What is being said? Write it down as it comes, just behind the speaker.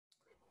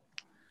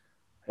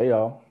Hey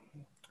y'all,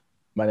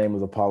 my name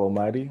is Apollo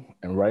Mighty,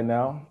 and right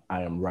now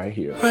I am right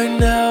here. Right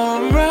now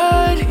I'm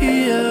right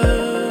here.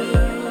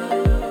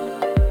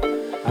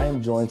 I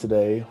am joined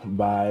today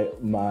by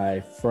my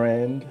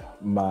friend,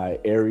 my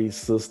Aries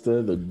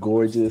sister, the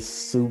gorgeous,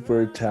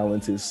 super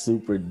talented,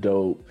 super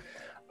dope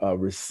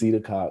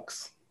Resita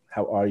Cox.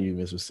 How are you,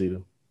 Miss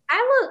Resita?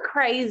 I look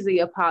crazy,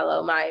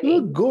 Apollo You Mighty.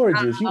 look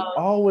gorgeous. You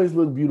always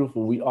look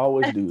beautiful. We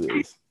always do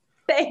this.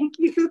 Thank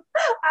you.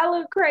 I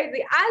look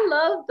crazy. I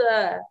love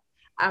the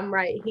I'm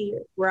right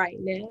here, right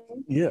now.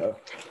 Yeah,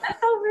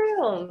 That's so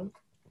real.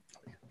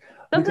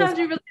 because Sometimes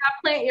you really gotta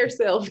plant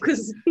yourself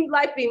because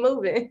life be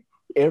moving.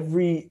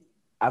 every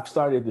I've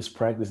started this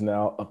practice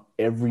now of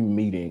every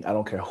meeting. I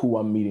don't care who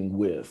I'm meeting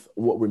with,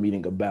 what we're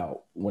meeting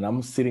about. When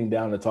I'm sitting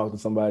down to talk to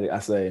somebody, I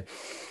say,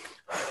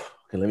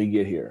 okay, let me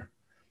get here.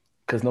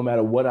 Because no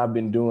matter what I've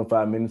been doing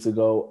 5 minutes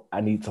ago,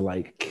 I need to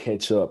like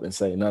catch up and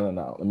say, no, no,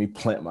 no, let me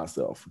plant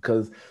myself.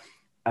 Because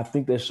I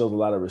think that shows a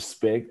lot of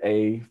respect,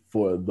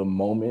 for the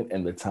moment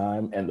and the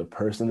time and the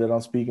person that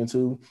I'm speaking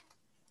to.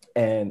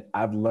 And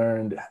I've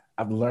learned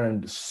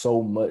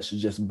so much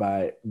just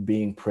by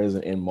being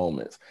present in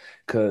moments.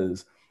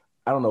 Because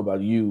I don't know about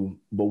you,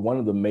 but one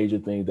of the major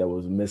things that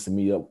was messing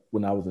me up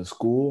when I was in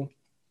school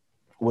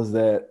was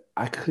that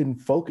I couldn't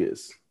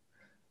focus.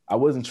 I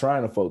wasn't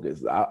trying to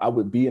focus. I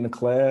would be in a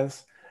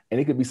class and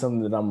it could be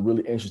something that I'm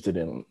really interested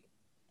in.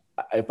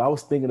 If I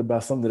was thinking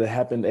about something that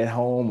happened at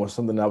home or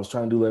something that I was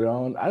trying to do later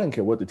on, I didn't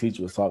care what the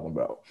teacher was talking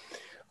about.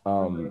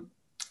 Mhm.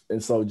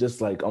 And so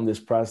just like on this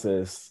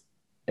process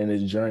and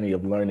this journey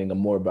of learning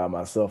more about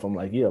myself, I'm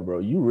like, yeah, bro,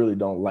 you really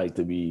don't like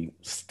to be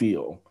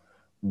still,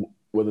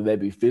 whether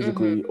that be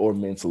physically Mhm. or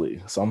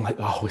mentally. So I'm like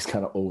always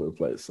kind of over the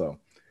place. So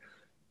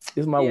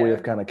it's my way of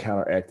Yeah. kind of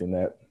counteracting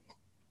that.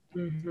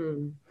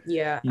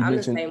 Yeah. You I'm the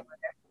mentioned, same way.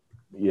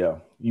 yeah,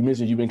 you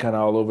mentioned you've been kind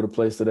of all over the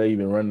place today. You've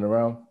been running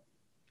around.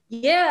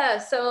 Yeah.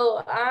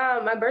 So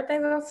my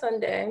birthday's on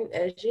Sunday,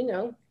 as you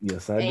know.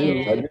 Yes, I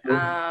do.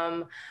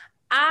 And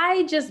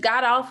I just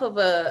got off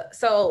of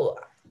so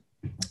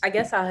I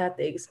guess I'll have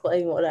to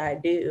explain what I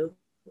do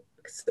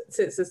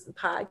since it's a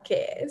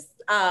podcast.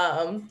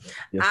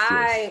 Yes,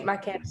 My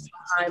yes. cat is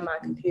behind my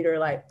computer,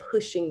 like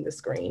pushing the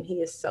screen. He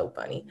is so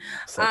funny.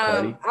 What's up,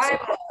 Patty? I'm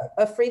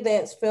a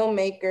freelance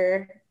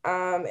filmmaker,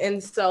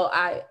 and so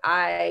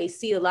I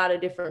see a lot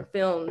of different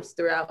films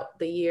throughout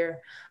the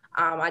year.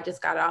 I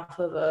just got off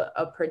of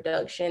a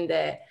production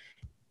that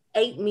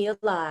ate me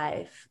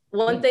alive.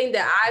 One Mm, thing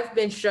that I've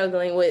been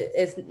struggling with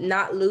is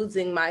not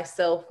losing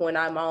myself when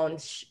I'm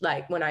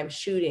like when I'm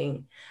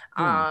shooting.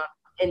 mm, Um,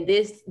 and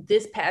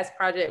this past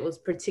project was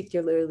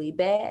particularly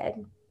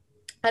bad.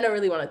 I don't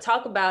really want to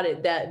talk about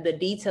it, that the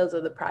details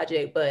of the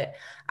project, but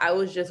I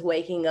was just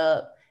waking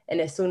up and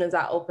as soon as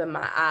I opened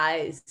my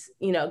eyes,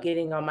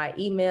 getting on my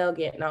email,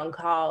 getting on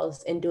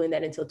calls and doing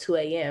that until 2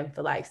 a.m.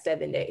 for like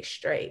 7 days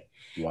straight.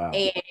 wow.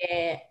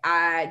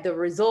 And the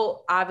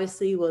result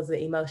obviously was an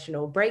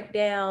emotional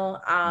breakdown.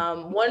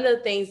 One of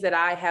the things that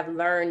I have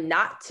learned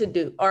not to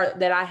do, or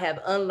that I have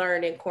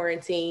unlearned in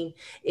quarantine,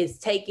 is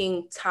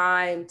taking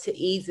time to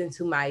ease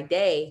into my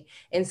day.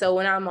 And so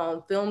when I'm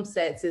on film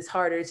sets, it's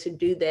harder to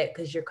do that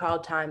because your call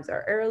times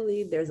are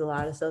early. There's a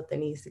lot of stuff that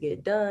needs to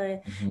get done.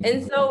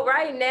 And Mhm. so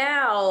right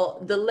now,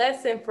 the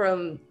lesson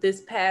from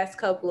this past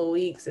couple of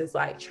weeks is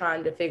like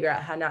trying to figure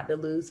out how not to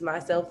lose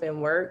myself in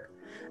work.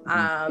 Mhm.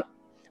 Um,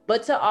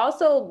 but to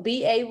also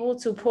be able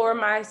to pour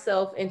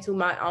myself into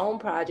my own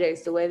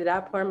projects the way that I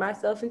pour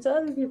myself into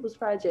other people's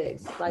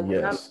projects, like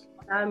when I'm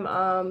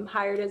Yes.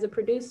 hired as a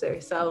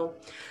producer. So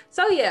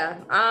yeah,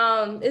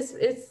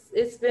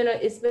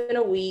 it's been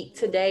a week.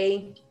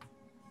 Today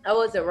I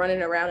wasn't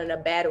running around in a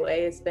bad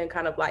way. It's been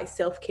kind of like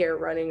self-care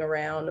running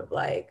around, of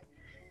like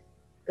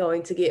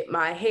going to get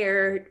my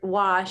hair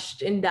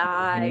washed and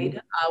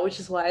dyed, Mhm. which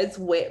is why it's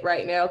wet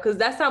right now. Cause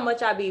that's how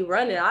much I be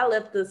running. I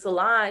left the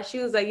salon. She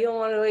was like, "You don't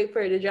want to wait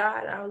for it to dry?"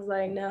 And I was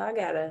like, "No, I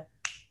gotta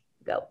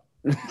go."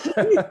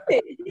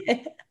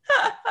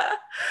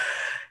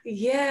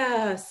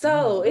 Yeah,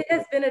 so it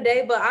has been a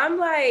day, but I'm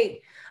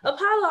like,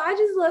 Apollo, I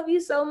just love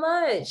you so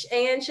much.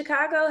 And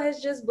Chicago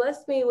has just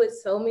blessed me with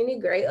so many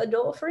great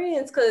adult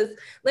friends. Because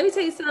let me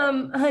tell you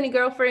some, honey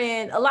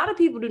girlfriend, a lot of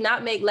people do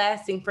not make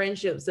lasting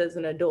friendships as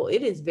an adult.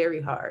 It is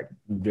very hard.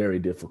 Very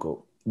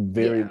difficult.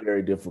 Very, Yeah.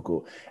 very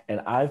difficult.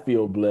 And I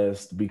feel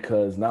blessed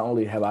because not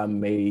only have I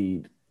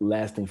made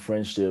lasting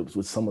friendships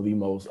with some of the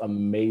most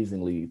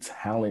amazingly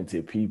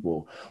talented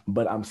people,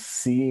 but I'm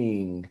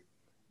seeing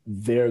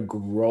their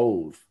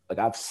growth. Like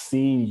I've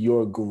seen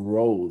your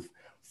growth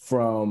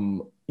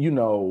from,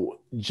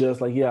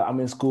 just like, yeah, I'm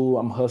in school,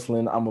 I'm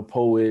hustling, I'm a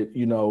poet,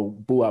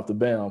 boo out the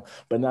bam.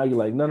 But now you're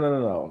like, no, no, no,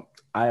 no.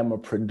 I am a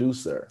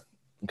producer.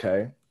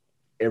 Okay.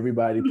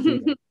 Everybody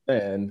please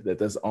understand that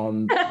that's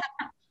on,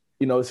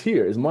 it's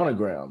here, it's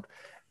monogrammed.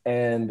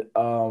 And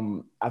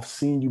I've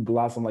seen you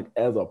blossom like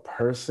as a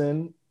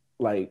person,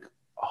 like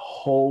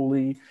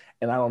holy.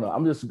 And I don't know,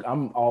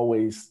 I'm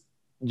always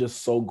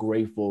just so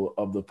grateful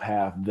of the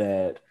path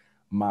that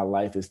my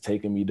life has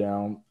taken me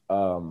down.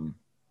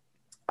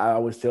 I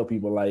always tell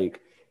people like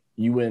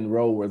you and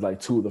Ro were like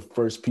two of the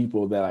first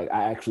people that like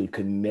I actually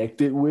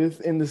connected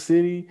with in the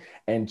city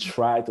and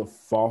tried to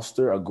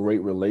foster a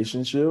great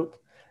relationship.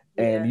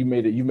 And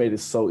Yeah. you made it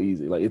so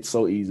easy. Like it's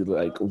so easy to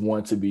like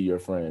want to be your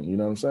friend. You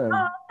know what I'm Oh,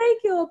 saying?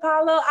 thank you,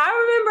 Apollo.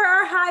 I remember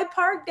our Hyde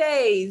Park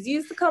days. You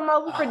used to come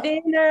over for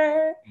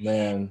dinner,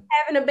 Man,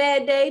 having a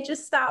bad day,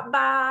 just stop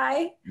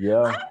by.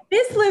 yeah. I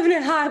miss living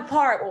in Hyde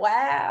Park.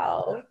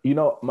 Wow. You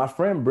know, my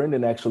friend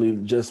Brendan actually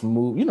just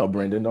moved. You know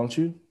Brendan, don't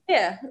you?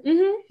 Yeah.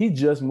 Mm-hmm. He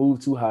just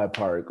moved to Hyde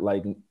Park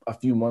like a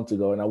few months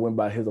ago, and I went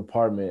by his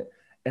apartment,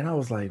 and I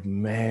was like,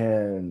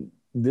 man,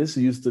 this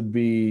used to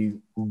be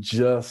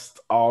just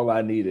all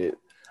I needed.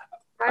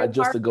 I Hyde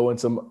just Park. to go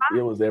into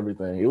it was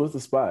everything. It was the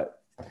spot.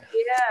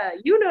 Yeah.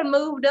 You done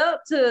moved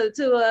up to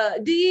a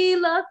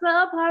deluxe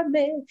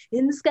apartment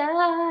in the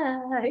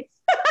sky.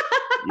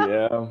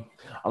 Yeah,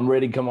 I'm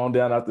ready to come on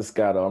down out the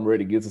sky though. I'm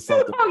ready to get to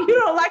something. Oh, you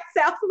don't like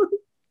South Loop?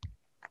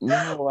 No,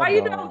 I Why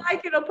you don't don't.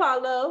 like it,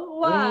 Apollo?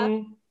 Why?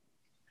 Mm,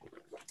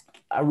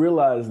 I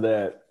realized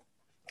that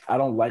I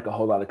don't like a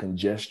whole lot of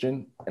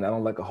congestion and I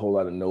don't like a whole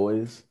lot of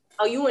noise.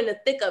 Oh, you in the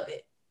thick of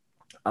it.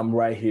 I'm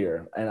right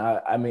here, and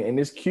I mean, and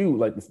it's cute.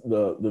 Like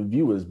the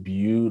view is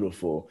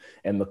beautiful,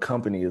 and the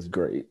company is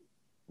great.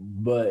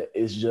 But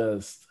it's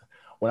just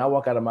when I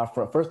walk out of my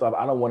front. First off,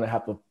 I don't want to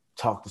have to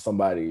talk to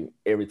somebody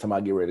every time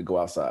I get ready to go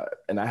outside,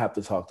 and I have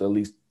to talk to at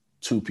least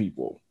two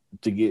people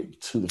to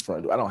get to the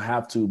front door. I don't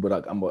have to,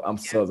 but I'm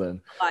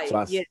Southern, so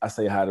I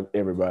say hi to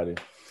everybody.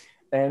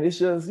 And it's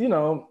just, you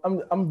know,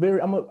 I'm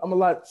a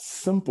lot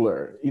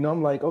simpler. You know,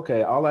 I'm like,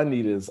 okay, all I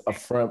need is a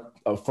front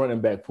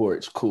and back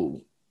porch.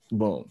 Cool.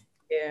 Boom.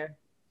 Yeah.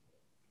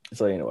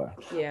 So anyway.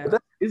 Yeah.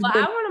 But it's Well,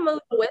 been I want to move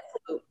to West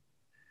Loop.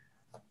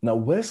 now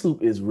West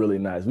Loop is really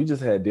nice. We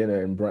just had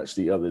dinner and brunch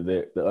the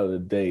other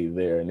day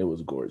there, and it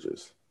was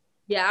gorgeous.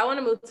 Yeah, I want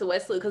to move to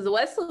West Loop because the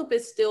West Loop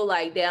is still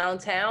like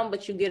downtown,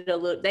 but you get a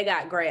little, they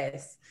got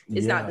grass.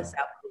 It's not the Yeah.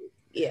 South Loop.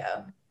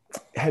 Yeah.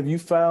 Have you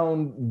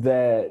found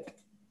that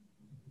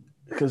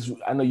because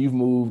I know you've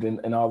moved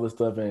and all this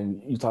stuff,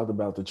 and you talked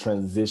about the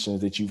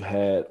transitions that you've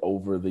had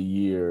over the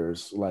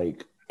years,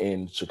 like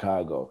in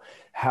Chicago.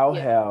 How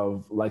Yeah.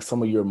 have like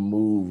some of your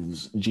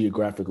moves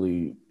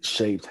geographically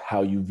shaped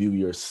how you view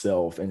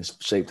yourself and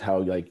shaped how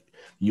like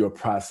your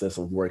process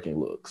of working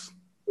looks?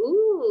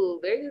 Ooh,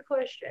 very good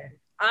question.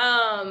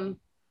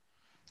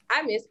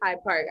 I miss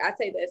Hyde Park. I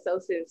say that so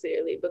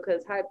sincerely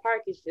because Hyde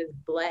Park is just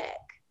black.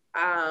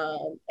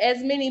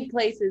 As many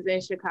places in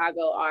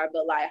Chicago are,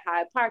 but like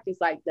Hyde Park is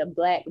like the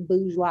black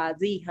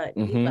bourgeoisie, honey.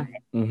 Mm-hmm.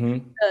 Like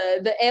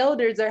Mm-hmm. the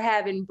elders are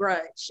having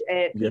brunch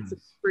at Pizza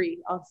Yes. Free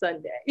on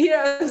Sunday. You know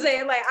what I'm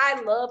saying? Like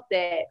I love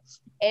that,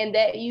 and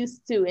that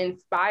used to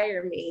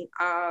inspire me.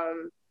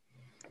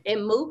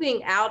 And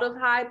moving out of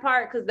Hyde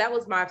Park, because that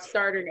was my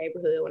starter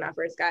neighborhood when I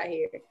first got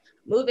here.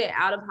 Moving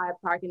out of Hyde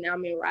Park and now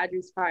I'm in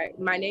Rogers Park,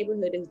 my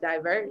neighborhood is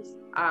diverse.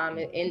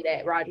 In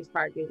that Rogers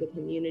Park is a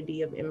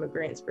community of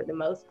immigrants for the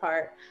most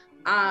part.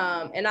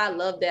 And I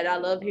love that. I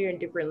love hearing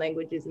different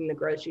languages in the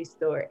grocery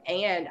store.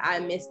 And I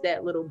miss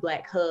that little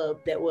black hub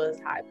that was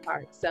Hyde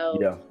Park. So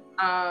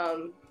Yeah.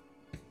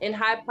 in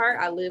Hyde Park,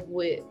 I live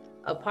with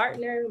a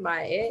partner,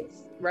 my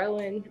ex,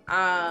 Rowan.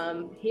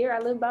 Here I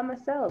live by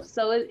myself.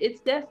 So it's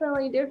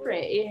definitely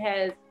different. It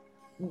has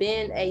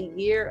been a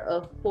year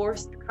of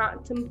forced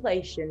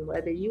contemplation,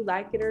 whether you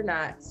like it or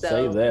not. So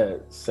Say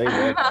that. Say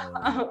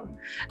that.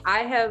 I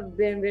have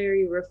been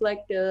very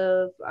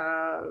reflective.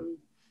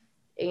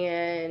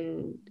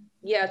 And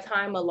yeah,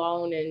 time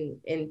alone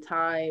and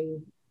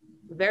time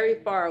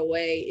very far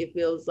away, it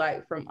feels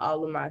like from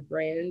all of my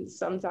friends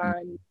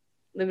sometimes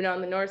living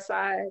on the north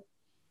side.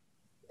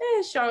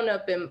 It's shown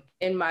up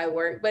in my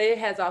work, but it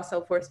has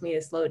also forced me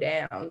to slow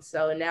down.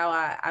 So now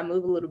I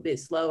move a little bit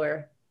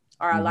slower,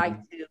 or I like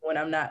to when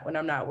I'm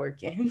not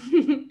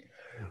working.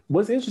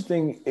 What's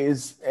interesting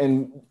is,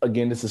 and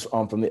again, this is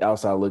from the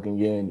outside looking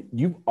in,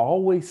 you've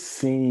always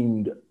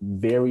seemed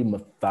very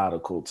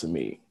methodical to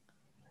me.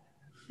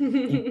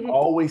 You've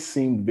always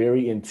seemed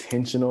very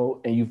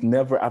intentional, and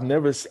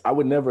I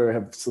would never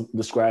have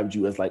described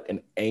you as like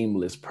an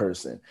aimless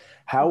person.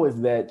 How has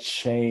that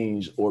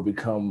changed or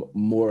become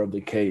more of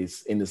the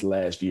case in this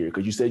last year?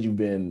 Because you said you've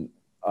been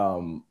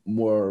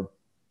more,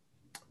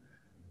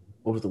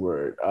 what was the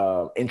word?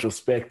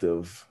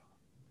 Introspective.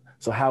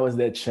 So how has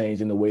that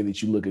changed in the way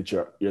that you look at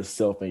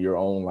yourself and your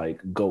own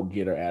like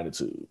go-getter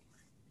attitude?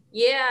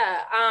 Yeah,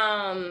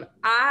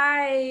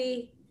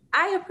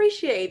 I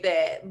appreciate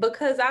that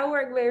because I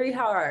work very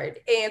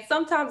hard and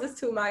sometimes it's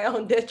to my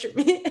own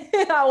detriment.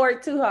 I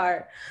work too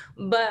hard.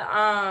 But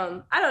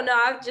I don't know,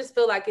 I just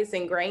feel like it's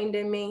ingrained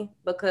in me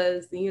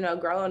because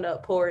growing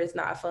up poor is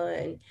not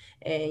fun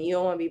and you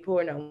don't want to be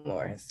poor no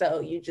more. So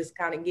you just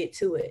kind of get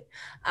to it.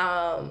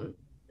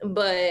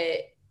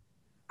 But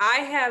I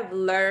have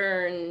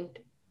learned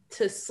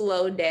to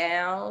slow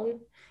down,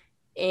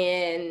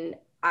 and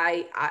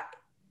I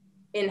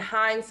in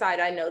hindsight,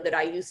 I know that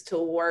I used to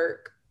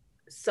work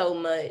so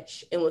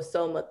much and was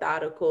so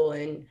methodical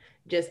and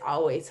just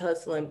always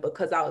hustling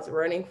because I was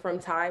running from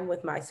time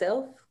with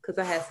myself because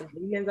I had some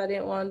demons I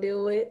didn't want to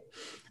deal with.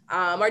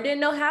 or didn't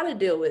know how to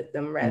deal with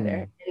them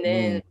rather. And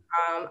then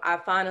I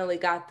finally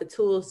got the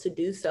tools to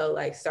do so,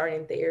 like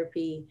starting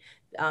therapy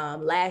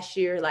last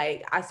year.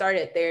 Like I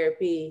started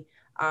therapy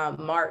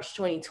March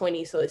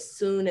 2020. So as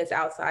soon as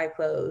outside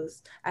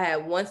closed, I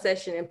had one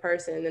session in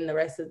person and then the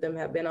rest of them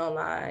have been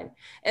online.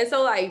 And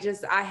so like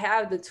just I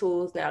have the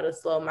tools now to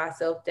slow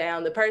myself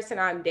down. The person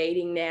I'm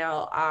dating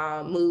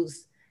now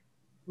moves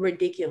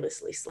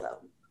ridiculously slow,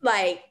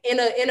 like in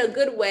a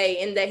good way,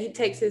 in that he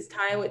takes his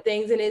time with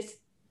things. And it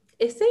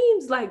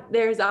seems like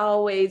there's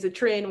always a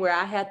trend where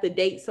I have to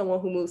date someone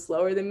who moves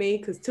slower than me,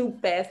 because two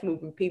fast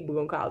moving people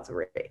gonna cause a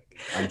wreck.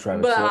 I'm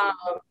trying to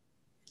But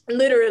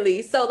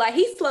literally, so like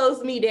he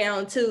slows me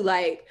down too.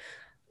 Like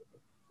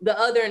the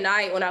other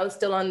night when I was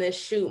still on this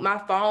shoot, my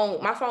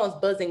phone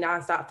was buzzing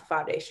nonstop for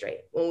 5 days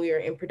straight when we were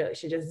in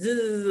production, just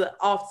zzz,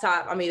 off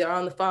top. I'm either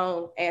on the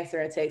phone,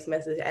 answering a text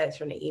message,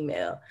 answering an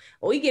email.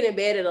 When we get in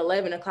bed at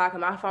 11 o'clock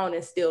and my phone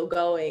is still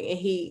going, and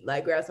he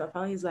like grabs my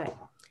phone, he's like,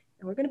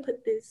 and we're gonna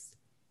put this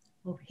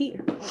over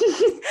here. And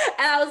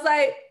I was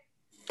like,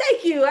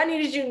 thank you. I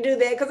needed you to do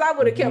that, because I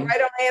would have kept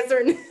right on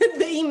answering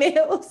the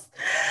emails.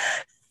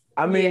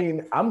 I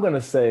mean, I'm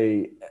gonna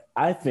say,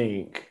 I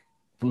think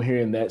from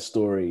hearing that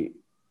story,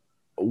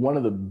 one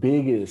of the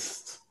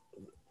biggest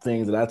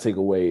things that I take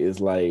away is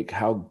like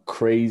how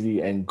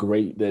crazy and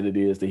great that it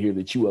is to hear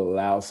that you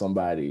allow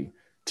somebody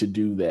to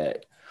do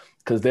that.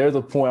 Because there's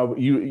a point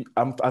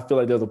I feel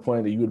like there's a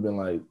point that you would have been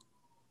like,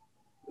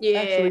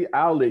 actually,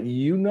 I'll let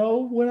you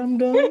know when I'm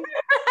done.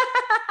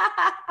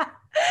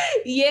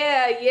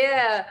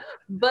 Yeah.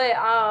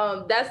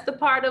 But that's the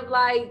part of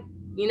like,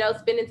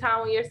 spending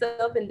time with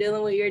yourself and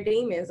dealing with your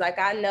demons. Like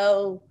I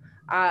know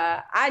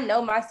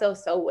myself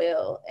so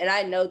well, and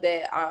I know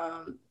that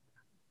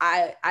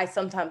I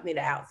sometimes need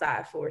an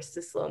outside force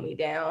to slow me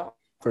down.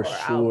 For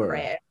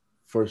sure.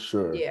 For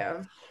sure.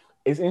 Yeah.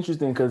 It's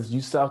interesting because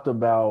you talked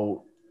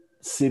about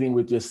sitting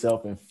with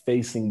yourself and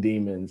facing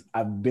demons.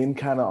 I've been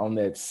kind of on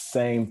that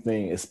same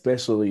thing,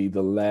 especially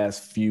the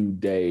last few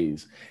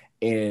days.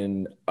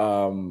 And I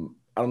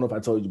don't know if I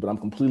told you, but I'm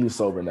completely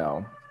sober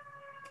now.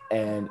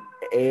 And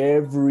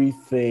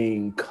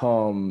everything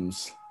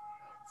comes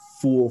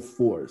full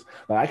force.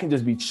 Like I can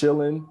just be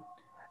chilling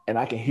and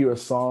I can hear a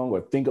song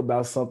or think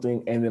about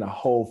something, and then a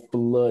whole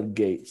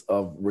floodgates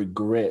of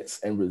regrets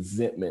and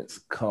resentments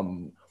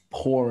come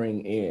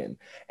pouring in.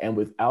 And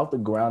without the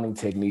grounding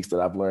techniques that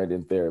I've learned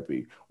in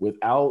therapy,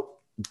 without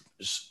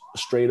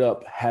straight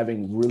up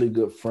having really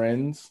good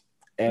friends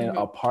and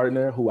a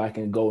partner who I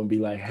can go and be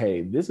like,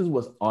 hey, this is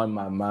what's on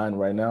my mind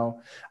right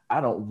now,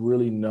 I don't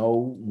really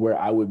know where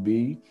I would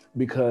be,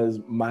 because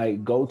my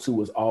go-to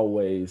was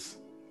always,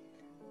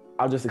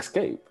 I'll just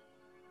escape.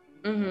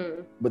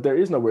 But there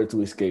is nowhere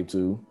to escape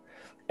to.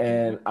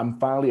 And I'm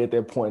finally at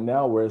that point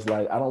now where it's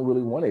like, I don't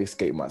really want to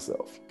escape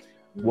myself.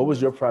 What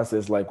was your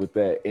process like with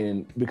that?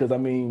 And because I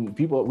mean,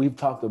 we've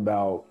talked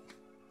about,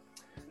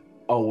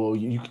 oh, well,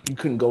 you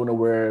couldn't go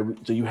nowhere,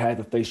 so you had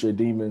to face your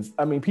demons.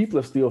 I mean, people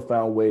have still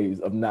found ways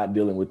of not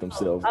dealing with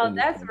themselves. Oh,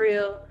 that's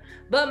real.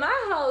 But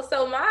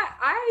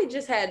I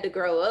just had to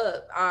grow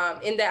up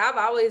in that I've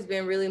always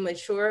been really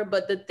mature.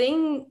 But the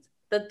thing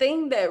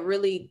that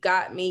really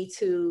got me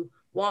to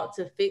want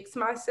to fix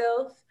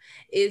myself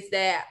is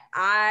that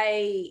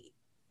I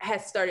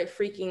had started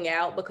freaking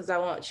out because I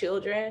want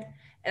children.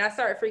 And I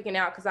started freaking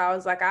out because I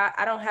was like,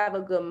 I don't have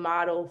a good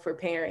model for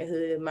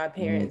parenthood. My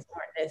parents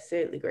aren't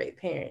necessarily great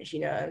parents,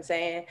 you know what I'm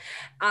saying?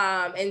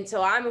 And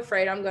so I'm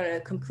afraid I'm going to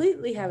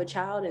completely have a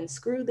child and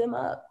screw them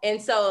up. And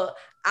so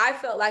I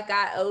felt like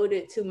I owed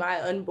it to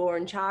my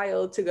unborn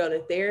child to go to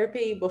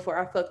therapy before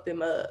I fucked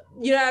them up.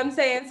 You know what I'm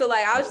saying? So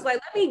like, I was just like,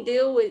 let me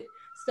deal with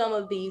some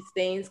of these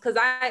things, because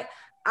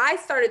I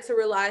started to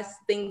realize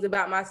things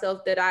about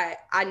myself that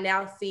I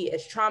now see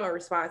as trauma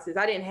responses.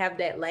 I didn't have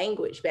that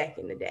language back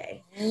in the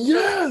day.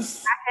 Yes.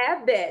 So I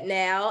have that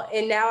now,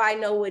 and now I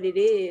know what it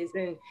is.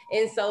 And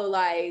so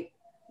like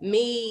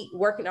me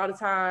working all the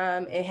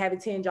time and having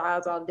 10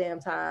 jobs all the damn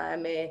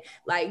time, and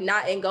like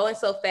and going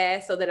so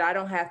fast so that I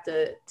don't have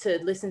to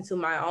listen to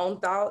my own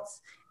thoughts.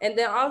 And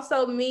then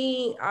also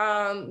me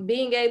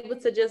being able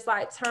to just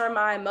like turn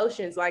my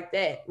emotions like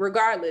that,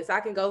 regardless. I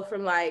can go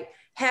from like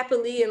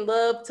happily in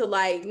love to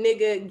like,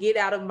 nigga, get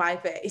out of my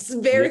face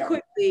very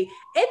quickly.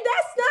 And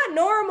that's not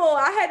normal.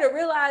 I had to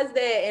realize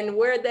that and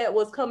where that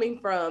was coming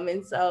from.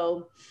 And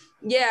so,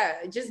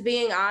 yeah, just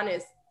being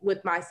honest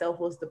with myself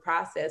was the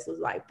process, was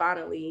like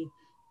finally,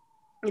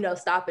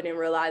 stopping and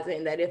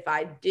realizing that if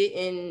I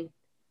didn't,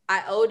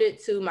 I owed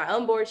it to my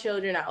unborn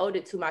children, I owed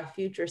it to my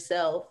future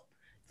self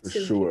to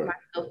give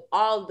myself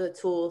all the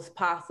tools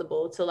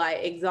possible to like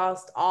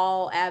exhaust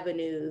all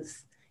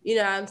avenues. You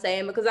know what I'm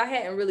saying? Because I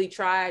hadn't really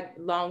tried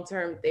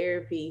long-term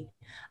therapy.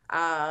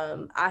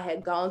 I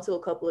had gone to a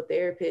couple of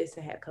therapists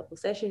and had a couple of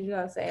sessions, you know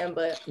what I'm saying?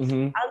 But I was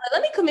like,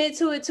 let me commit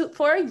to it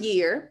for a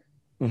year.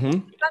 If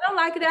I don't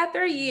like it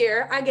after a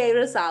year, I gave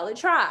it a solid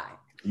try.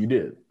 You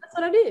did. That's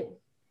what I did.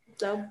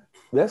 So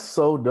that's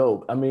so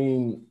dope. I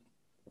mean,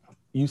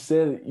 you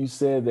said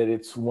that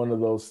it's one of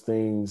those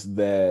things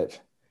that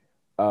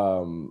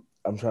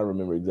I'm trying to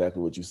remember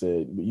exactly what you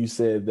said, but you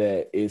said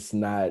that it's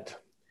not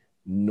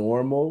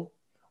normal.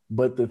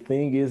 But the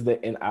thing is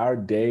that in our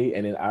day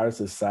and in our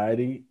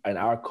society and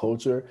our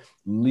culture,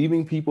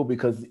 leaving people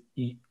because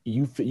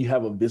you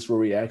have a visceral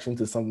reaction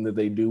to something that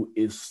they do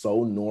is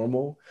so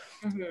normal.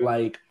 Mm-hmm.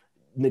 Like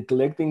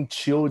neglecting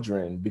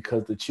children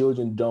because the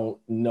children don't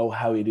know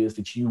how it is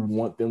that you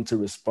want them to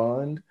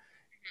respond,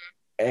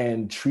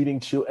 and treating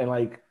children and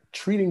like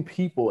treating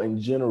people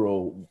in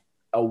general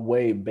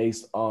away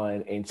based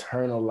on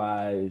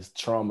internalized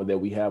trauma that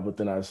we have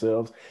within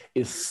ourselves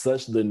is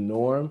such the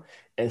norm,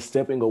 and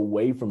stepping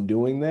away from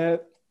doing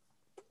that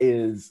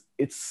is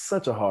it's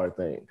such a hard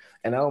thing.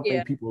 And I don't Yeah.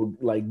 think people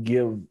like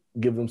give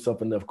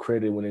themselves enough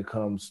credit when it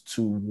comes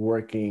to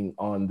working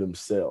on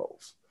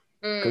themselves,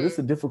 because it's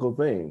Mm. a difficult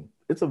thing.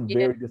 It's a Yeah.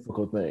 very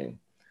difficult thing.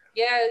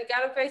 Yeah. You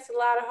got to face a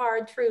lot of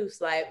hard truths.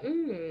 Like,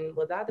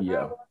 was I the Yeah.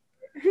 problem?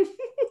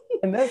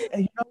 And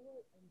you know,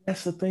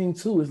 that's the thing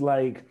too, is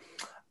like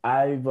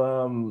I've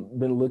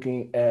been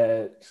looking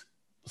at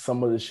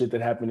some of the shit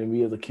that happened to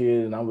me as a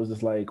kid, and I was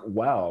just like,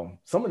 wow,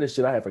 some of this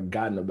shit I had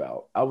forgotten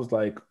about. I was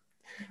like,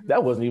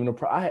 that wasn't even a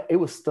problem. It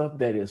was stuff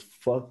that is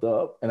fucked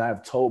up, and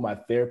I've told my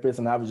therapist,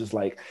 and I was just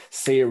like,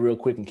 say it real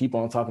quick and keep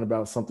on talking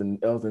about something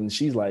else, and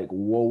she's like,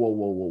 whoa, whoa,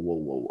 whoa, whoa, whoa,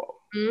 whoa, whoa.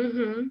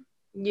 Mm-hmm.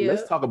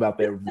 Let's Yeah. talk about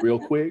that real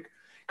quick,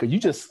 because you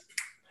just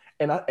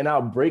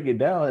I'll break it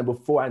down, and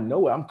before I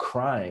know it, I'm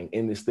crying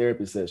in this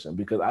therapy session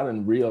because I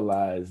didn't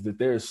realize that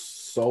there's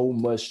so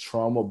much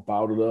trauma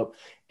bottled up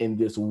in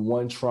this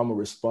one trauma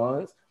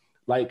response.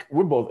 Like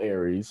we're both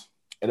Aries,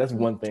 and that's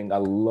one thing I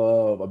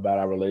love about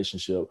our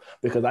relationship,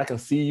 because I can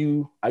see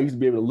you. I used to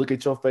be able to look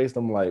at your face,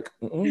 and I'm like,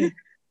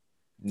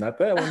 not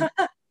that one,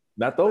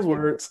 not those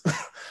words.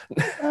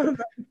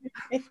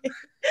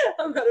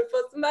 I'm gonna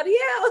put somebody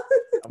else.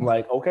 I'm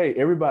like, okay,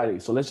 everybody,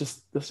 so let's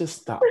just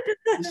stop.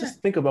 Let's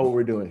just think about what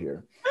we're doing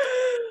here.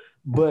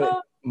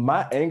 But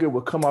my anger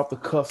would come off the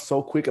cuff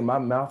so quick, and my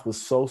mouth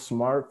was so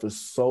smart for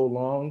so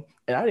long.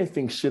 And I didn't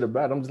think shit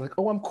about it. I'm just like,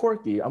 oh, I'm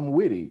quirky, I'm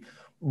witty.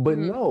 But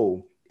Mhm.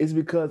 no, it's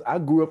because I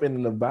grew up in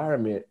an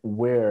environment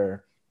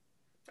where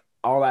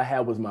all I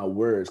had was my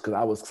words, because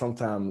I was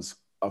sometimes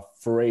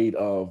afraid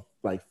of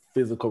like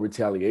physical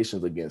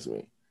retaliations against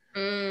me.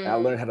 And Mm. I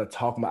learned how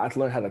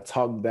to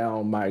talk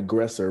down my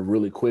aggressor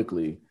really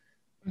quickly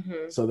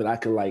Mhm. so that I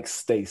could like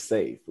stay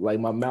safe.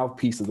 Like my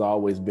mouthpiece has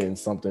always been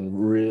something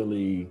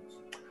really,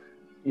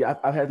 yeah,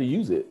 I've had to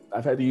use it.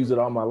 I've had to use it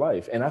all my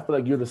life. And I feel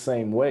like you're the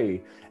same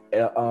way.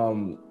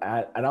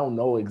 I don't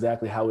know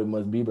exactly how it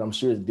must be, but I'm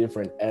sure it's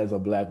different as a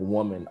Black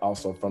woman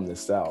also from the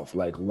South,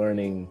 like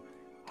learning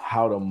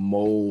how to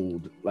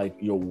mold like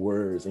your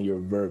words and your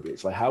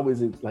verbiage. Like how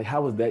is it, like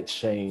how has that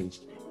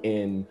changed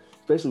in,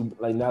 especially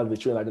like now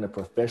that you're like in a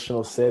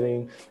professional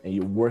setting and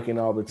you're working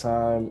all the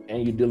time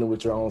and you're dealing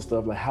with your own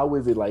stuff, like how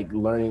is it like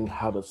learning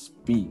how to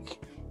speak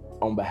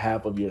on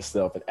behalf of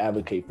yourself and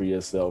advocate for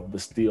yourself,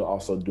 but still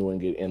also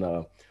doing it in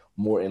a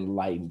more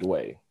enlightened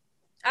way?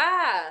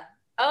 Ah.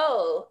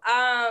 Oh.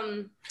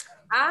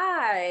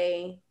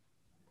 I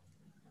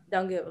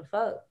don't give a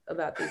fuck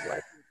about these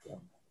white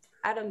people.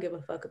 I don't give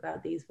a fuck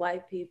about these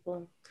white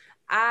people.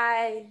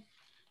 I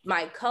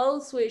might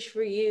code switch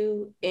for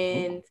you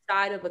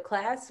inside of a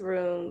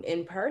classroom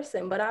in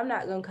person, but I'm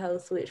not gonna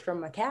code switch from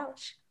my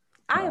couch.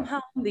 I am No.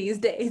 home these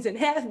days and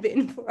have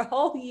been for a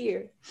whole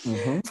year.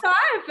 Mm-hmm. So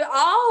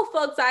all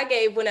fucks I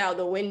gave went out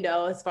the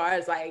window as far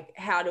as like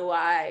how do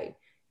I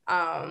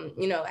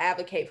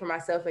advocate for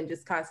myself and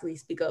just constantly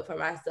speak up for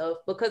myself,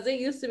 because it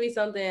used to be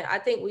something I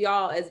think we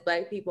all as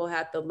Black people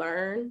have to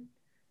learn.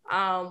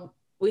 Um,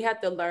 we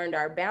have to learn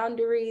our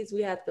boundaries.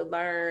 We have to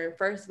learn,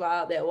 first of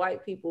all, that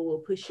white people will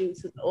push you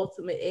to the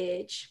ultimate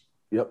edge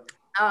Yep.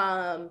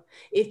 um,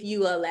 if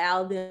you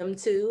allow them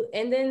to.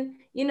 And then,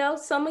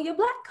 some of your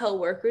Black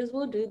coworkers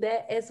will do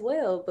that as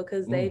well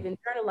because they've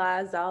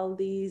internalized all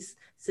these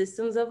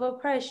systems of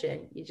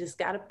oppression. You just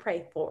got to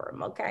pray for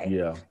them, okay?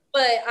 Yeah.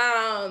 But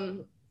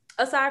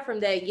aside from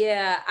that,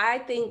 yeah, I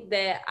think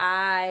that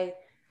I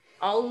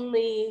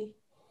only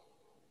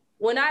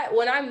when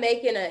I'm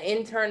making an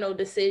internal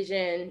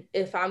decision,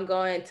 if I'm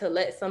going to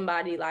let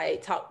somebody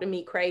like talk to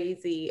me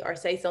crazy or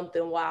say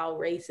something wild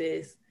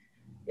racist,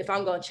 if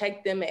I'm going to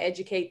check them and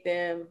educate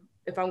them,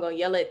 if I'm going to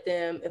yell at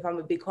them, if I'm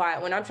going to be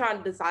quiet, when I'm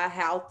trying to decide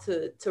how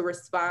to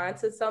respond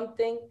to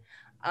something,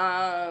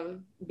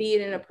 be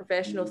it in a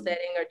professional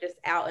setting or just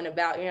out and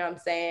about, you know what I'm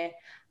saying?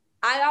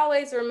 I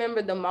always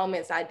remember the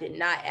moments I did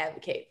not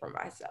advocate for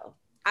myself.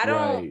 I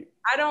don't Right.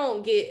 I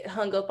don't get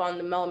hung up on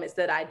the moments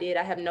that I did.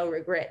 I have no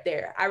regret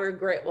there. I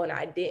regret when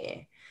I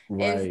didn't.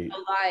 And so Right.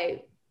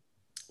 like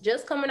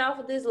just coming off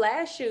of this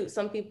last shoot,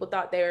 some people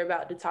thought they were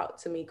about to talk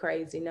to me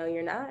crazy. No,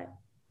 you're not.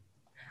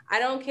 I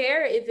don't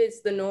care if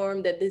it's the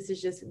norm that this is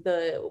just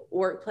the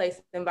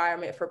workplace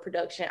environment for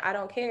production. I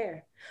don't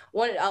care.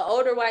 An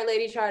older white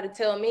lady tried to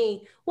tell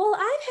me, well,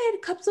 I've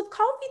had cups of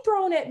coffee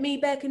thrown at me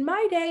back in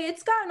my day.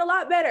 It's gotten a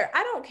lot better.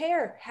 I don't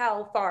care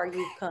how far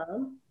you've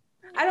come.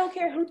 I don't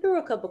care who threw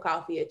a cup of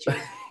coffee at you.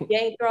 You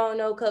ain't throwing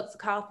no cups of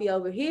coffee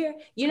over here.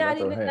 You're not Cannot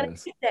throw even going to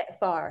hands. get that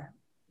far.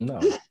 No.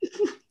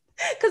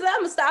 Because I'm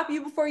gonna stop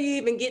you before you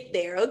even get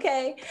there.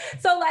 Okay.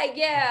 So like,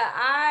 yeah,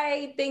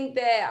 I think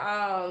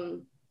that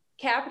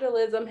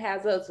capitalism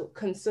has us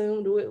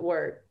consumed with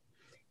work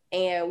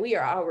and we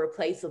are all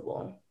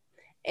replaceable.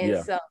 And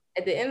Yeah. so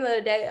at the end of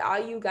the day, all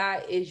you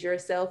got is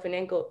yourself, and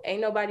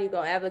ain't nobody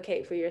gonna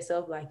advocate for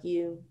yourself like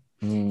you.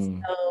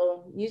 Mm.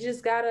 So you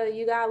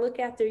gotta look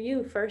after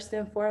you first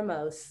and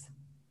foremost.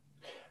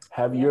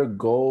 Have Yeah. your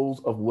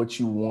goals of what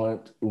you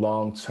want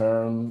long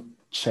term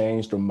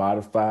changed or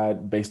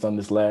modified based on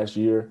this last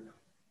year?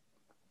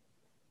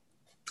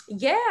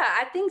 Yeah,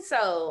 I think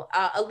so.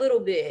 A little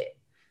bit.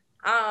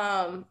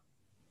 Um,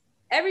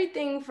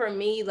 Everything for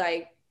me,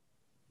 like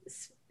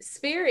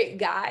spirit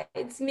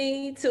guides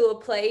me to a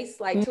place,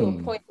 like to a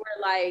Mm. point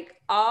where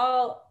like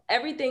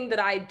everything that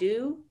I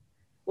do,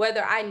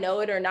 whether I know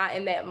it or not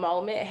in that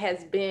moment,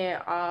 has been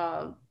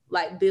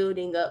like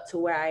building up to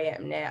where I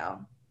am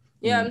now.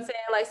 You know what Mm. I'm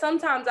saying? Like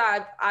sometimes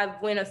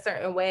I've went a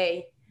certain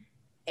way,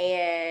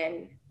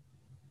 and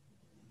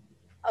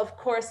of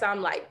course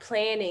I'm like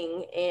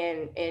planning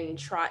and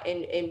try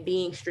and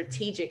being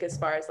strategic as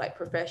far as like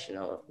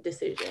professional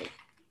decisions.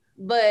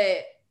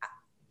 But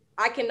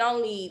I can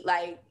only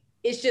like,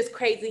 it's just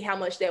crazy how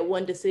much that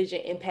one decision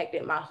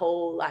impacted my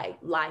whole like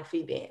life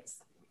events.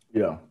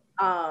 Yeah.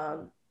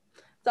 Um,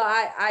 so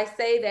I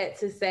say that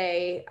to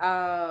say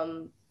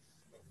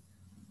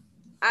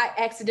I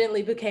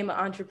accidentally became an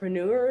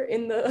entrepreneur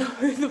in the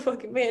in the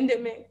fucking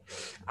pandemic.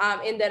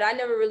 In that I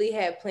never really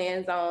had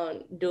plans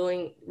on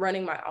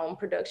running my own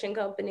production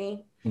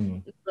company.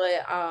 Mm.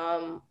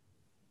 But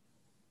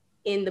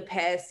in the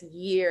past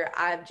year,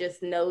 I've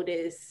just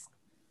noticed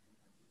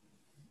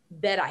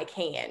that I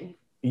can.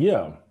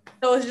 Yeah.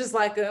 So it's just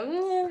like,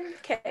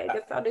 okay, I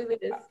guess I'll do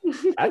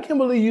this. I can't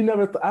believe you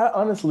never. I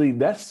honestly,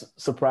 that's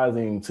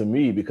surprising to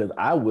me because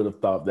I would have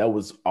thought that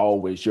was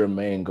always your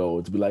main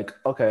goal to be like,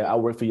 okay, I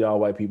work for y'all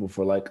white people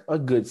for like a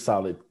good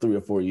solid 3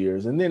 or 4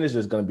 years, and then it's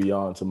just going to be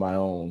on to my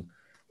own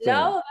thing.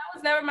 No, that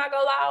was never my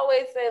goal. I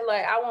always said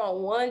like I want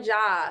one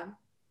job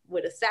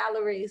with a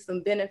salary,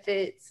 some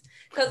benefits,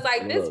 because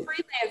like this Look,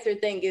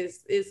 freelancer thing is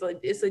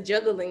it's a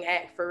juggling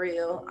act for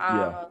real.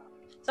 yeah,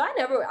 So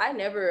I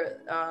never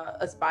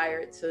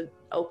aspired to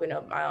open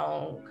up my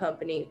own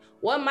company.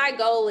 What my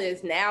goal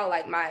is now,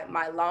 like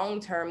my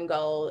long-term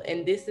goal,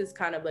 and this is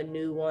kind of a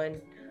new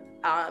one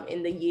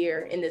in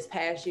this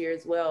past year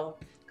as well,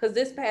 because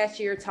this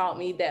past year taught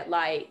me that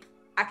like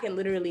I can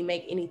literally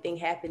make anything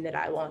happen that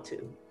I want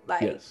to.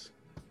 yes,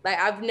 Like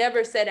I've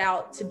never set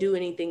out to do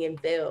anything and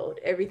failed.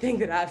 Everything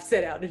that I've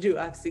set out to do,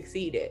 I've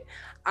succeeded.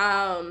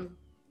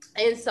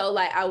 And so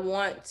like I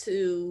want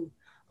to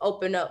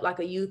open up like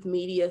a youth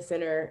media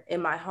center in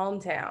my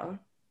hometown,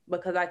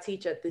 because I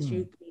teach at this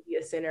youth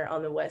media center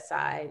on the west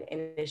side,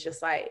 and it's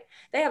just like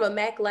they have a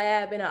Mac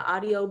lab and an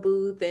audio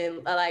booth,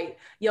 and like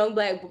young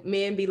black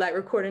men be like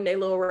recording their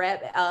little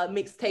rap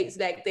mixtapes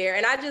back there,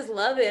 and I just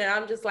love it. And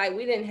I'm just like,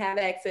 we didn't have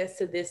access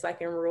to this like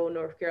in rural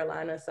North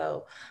Carolina,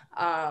 so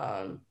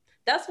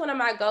that's one of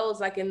my goals,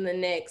 like in the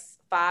next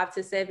 5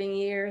 to 7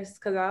 years,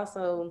 because I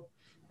also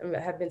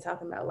have been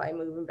talking about like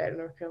moving back to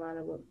North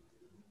Carolina, but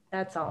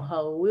that's on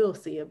hold. We'll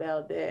see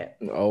about that.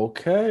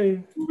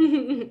 okay. I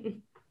feel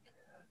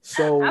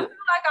So like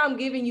I'm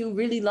giving you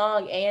really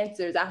long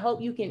answers. I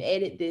hope you can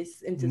edit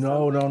this into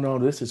no, something. no,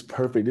 no. This is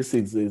perfect. This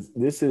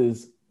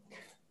is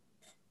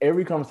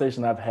every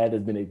conversation I've had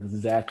has been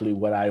exactly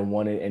what I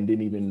wanted and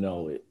didn't even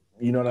know it.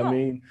 You know what I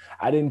mean?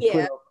 I didn't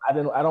Yeah. I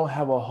don't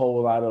have a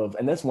whole lot of,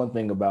 and that's one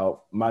thing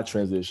about my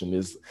transition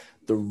is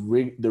the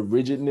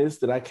rigidness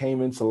that I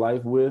came into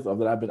life with, or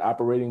that I've been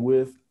operating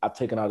with. I've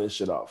taken all this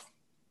shit off.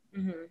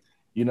 Mm-hmm.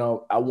 You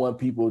know, I want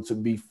people to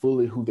be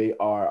fully who they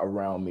are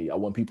around me. I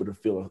want people to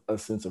feel a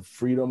sense of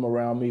freedom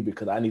around me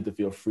because I need to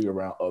feel free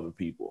around other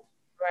people.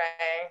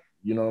 Right.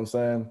 You know what I'm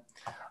saying?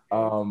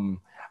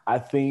 I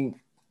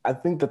think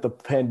that the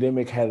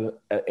pandemic had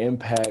an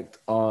impact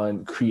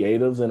on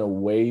creatives in a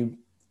way,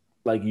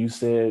 like you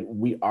said,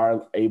 we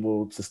are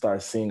able to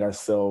start seeing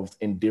ourselves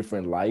in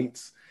different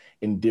lights,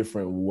 in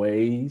different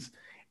ways,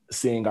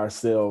 seeing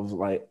ourselves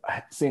like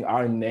seeing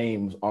our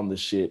names on the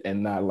shit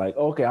and not like,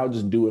 okay, I'll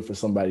just do it for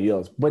somebody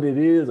else. But it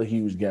is a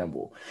huge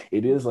gamble.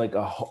 It is like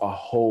a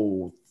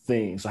whole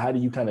thing. So how do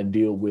you kind of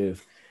deal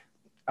with,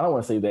 I don't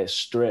want to say that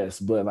stress,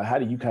 but like, how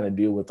do you kind of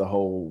deal with the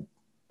whole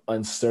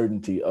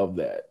uncertainty of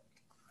that?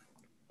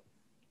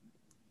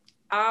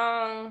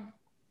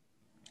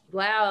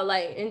 Wow,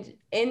 like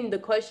in the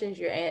questions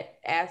you're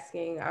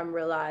asking, I'm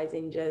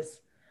realizing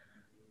just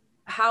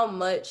how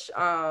much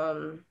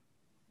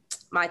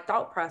my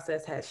thought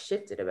process has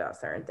shifted about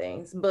certain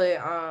things.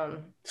 But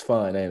It's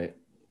fun, ain't it?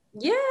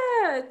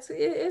 yeah,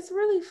 it's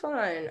really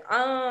fun.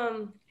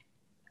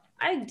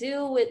 I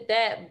deal with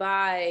that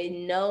by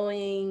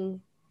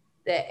knowing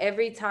that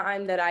every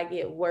time that I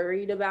get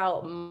worried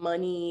about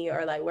money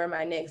or like where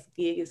my next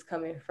gig is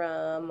coming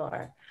from,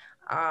 or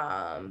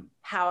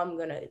how I'm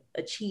gonna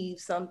achieve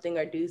something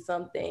or do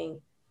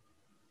something,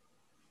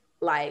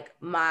 like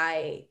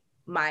my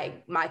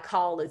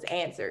call is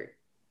answered.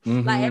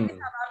 Like every Mm-hmm. time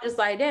I'm just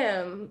like,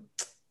 damn,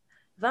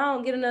 if I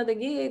don't get another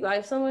gig, like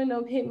if someone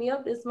don't hit me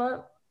up this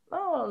month, I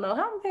don't know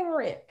how I'm paying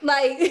rent.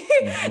 Like,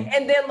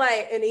 and then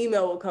like an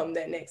email will come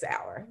that next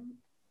hour.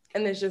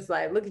 And it's just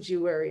like, look at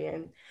you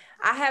worrying.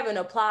 I haven't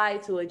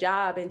applied to a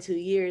job in 2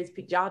 years.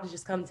 Jobs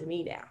just come to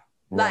me now.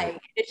 Right.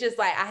 Like, it's just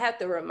like, I have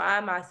to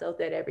remind myself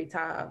that every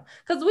time.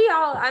 Because we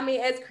all, I mean,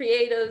 as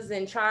creatives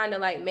and trying to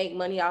like make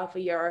money off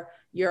of your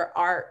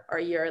art or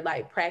your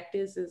like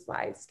practice is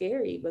like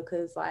scary,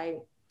 because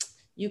like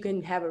you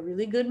can have a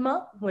really good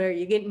month where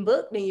you're getting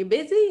booked and you're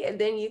busy. And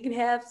then you can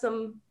have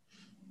some,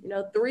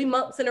 3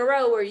 months in a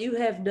row where you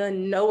have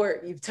done no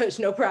work, you've touched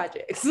no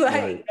projects, like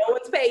right. No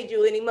one's paid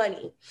you any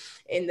money,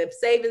 and the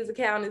savings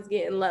account is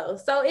getting low.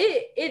 So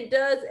it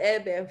does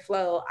ebb and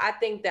flow. I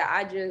think that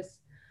I just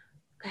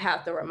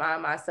have to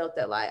remind myself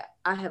that like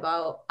I have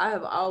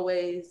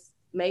always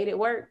made it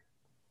work.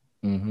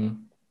 Mm-hmm. You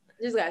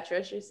just gotta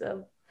trust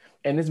yourself.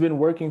 And it's been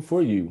working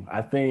for you.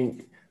 I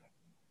think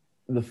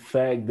the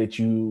fact that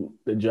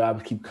the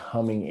jobs keep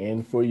coming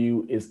in for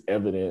you is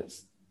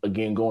evidence.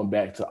 Again, going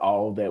back to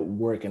all that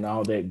work and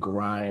all that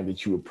grind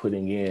that you were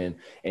putting in,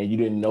 and you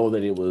didn't know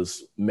that it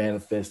was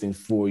manifesting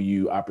for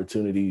you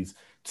opportunities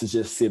to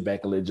just sit back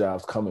and let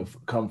jobs come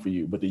for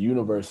you. But the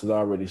universe has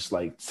already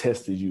like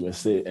tested you and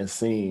said and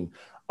seen,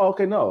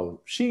 okay,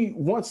 no, she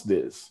wants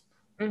this.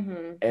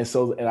 Mm-hmm.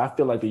 And I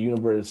feel like the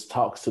universe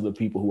talks to the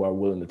people who are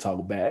willing to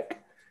talk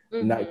back,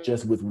 mm-hmm. not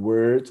just with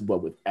words,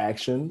 but with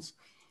actions.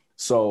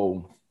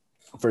 So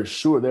for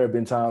sure, there have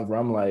been times where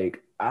I'm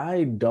like,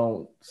 I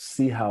don't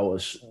see how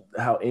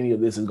any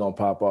of this is going to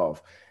pop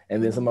off.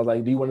 And then somebody's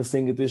like, do you want to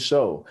sing at this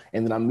show?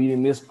 And then I'm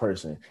meeting this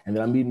person, and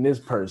then I'm meeting this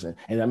person,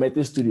 and I'm at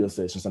this studio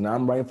session. So now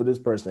I'm writing for this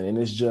person. And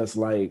it's just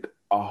like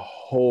a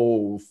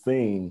whole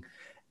thing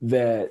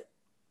that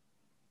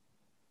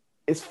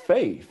it's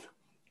faith,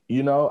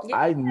 Yeah.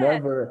 I've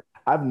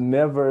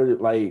never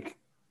like,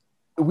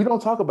 we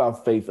don't talk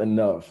about faith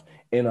enough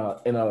in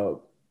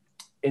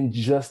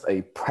just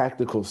a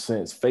practical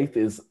sense.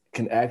 Faith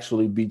can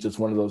actually be just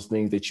one of those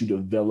things that you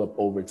develop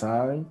over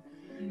time.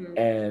 Mm-hmm.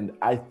 And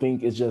I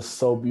think it's just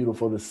so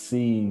beautiful to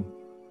see,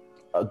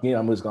 again,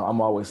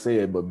 I'm always say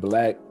it, but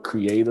Black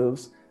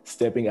creatives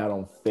stepping out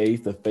on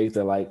faith, the faith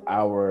that like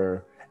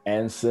our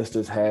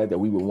ancestors had, that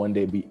we would one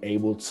day be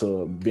able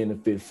to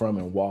benefit from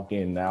and walk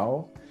in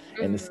now.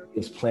 Mm-hmm. And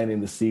it's planting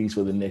the seeds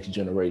for the next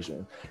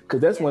generation. Because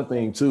that's one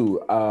thing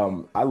too.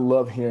 I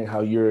love hearing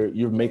how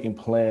you're making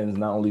plans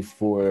not only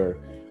for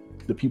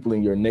the people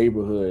in your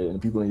neighborhood and the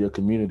people in your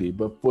community,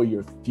 but for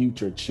your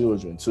future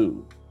children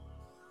too.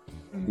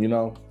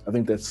 Mm-hmm. I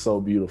think that's so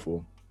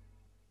beautiful.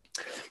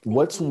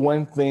 What's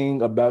one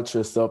thing about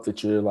yourself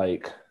that you're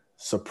like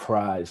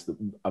surprised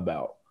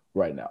about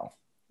right now,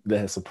 that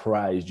has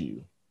surprised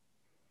you?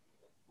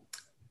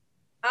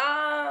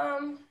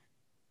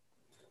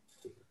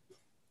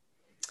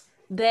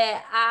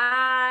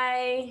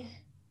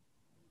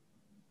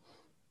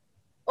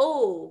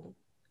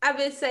 I've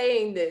been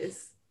saying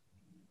this.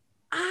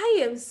 I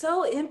am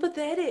so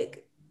empathetic.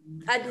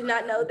 I did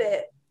not know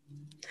that.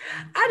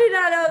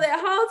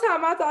 Whole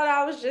time I thought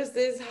I was just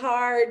this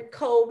hard,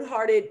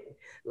 cold-hearted,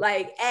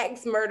 like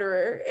axe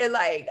murderer. And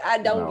like, I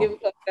don't give a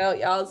fuck about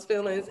y'all's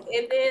feelings.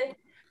 And then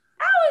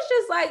I was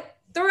just like,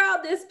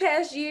 throughout this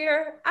past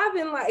year, I've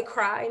been like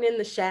crying in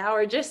the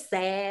shower, just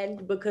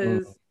sad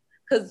because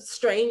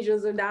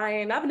strangers are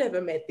dying. I've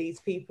never met these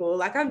people.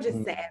 Like, I'm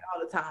just sad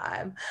all the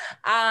time.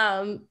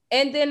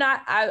 And then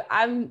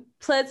I'm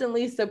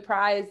pleasantly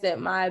surprised at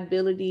my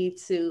ability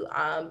to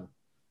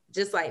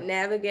just like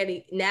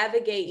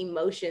navigate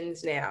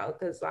emotions now.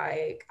 Cause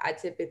like I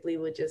typically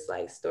would just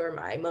like store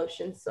my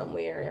emotions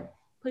somewhere and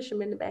push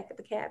them in the back of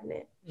the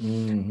cabinet.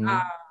 Mm-hmm.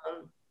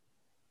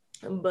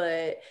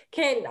 But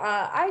can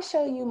I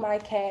show you my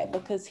cat,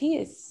 because he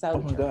is so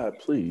oh my God,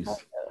 please.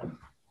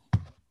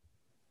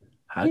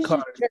 He's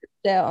just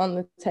stretched out on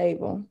the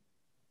table.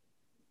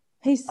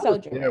 He's so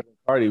drunk. When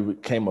Cardi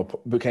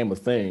became a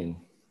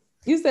thing.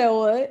 You said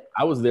what?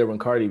 I was there when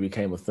Cardi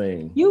became a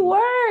thing. You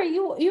were.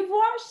 You've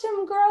watched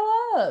him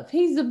grow up.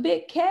 He's a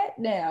big cat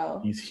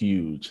now. He's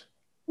huge.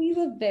 He's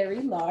a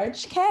very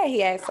large cat.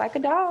 He acts like a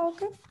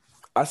dog.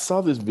 I saw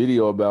this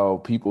video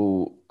about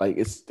people, like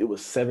it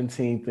was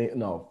 17 things.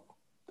 No,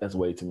 that's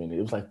way too many.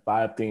 It was like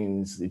 5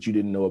 things that you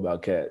didn't know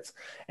about cats.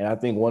 And I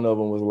think one of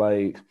them was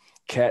like,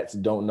 cats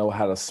don't know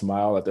how to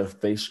smile, like their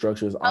face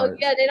structures aren't. Oh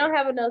yeah, they don't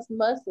have enough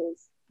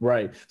muscles.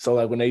 Right. So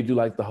like when they do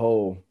like the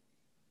whole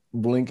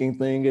blinking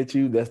thing at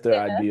you, that's their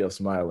idea of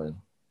smiling.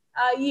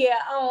 Yeah.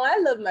 Oh, I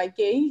love my cat.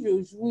 He's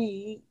so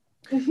sweet.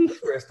 That's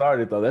where it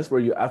started though. That's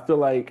where I feel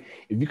like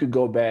if you could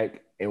go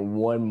back in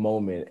one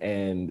moment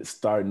and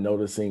start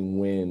noticing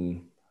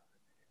when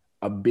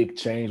a big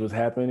change was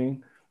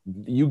happening,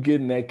 you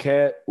getting that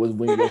cat was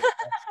when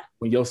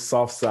your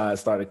soft side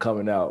started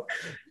coming out.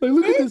 Like,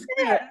 look at this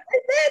cat.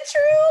 Is that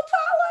true,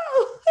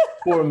 Apollo?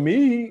 For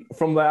me,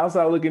 from the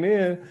outside looking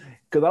in,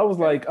 because I was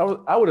like,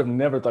 I would have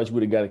never thought you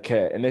would have got a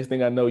cat. And next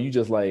thing I know, you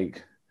just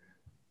like,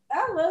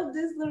 I love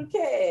this little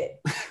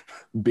cat.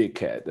 Big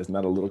cat. That's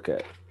not a little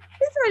cat.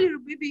 He's my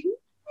little baby.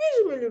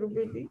 He's my little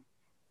baby.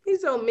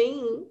 He's so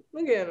mean.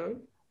 Look at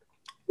him.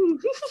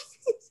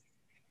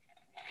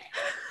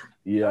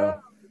 Yeah.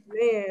 Oh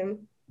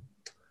man.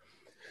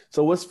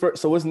 So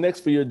what's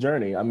next for your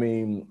journey? I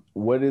mean,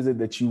 what is it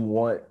that you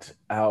want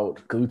out?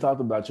 Because we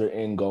talked about your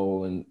end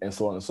goal and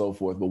so on and so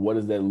forth, but what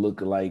does that look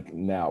like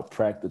now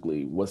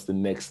practically? What's the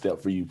next step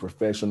for you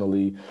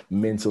professionally,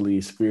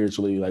 mentally,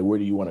 spiritually? Like, where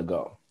do you want to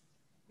go?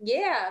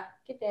 Yeah,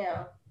 get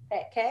down,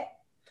 fat cat.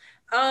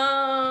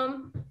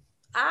 Um,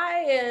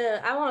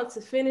 I want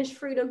to finish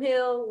Freedom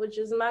Hill, which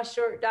is my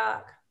short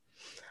doc.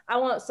 I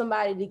want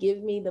somebody to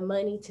give me the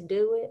money to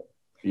do it,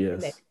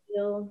 and that Yes.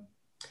 still,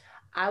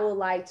 I would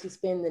like to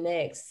spend the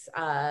next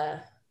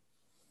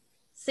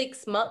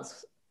 6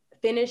 months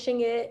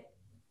finishing it,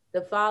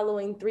 the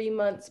following 3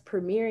 months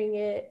premiering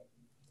it,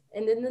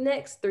 and then the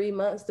next 3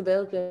 months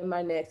developing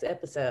my next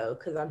episode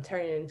because I'm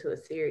turning it into a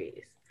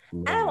series. I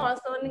Love that. want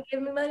someone to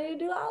give me money to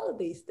do all of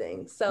these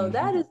things. So Mm-hmm.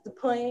 that is the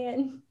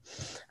plan.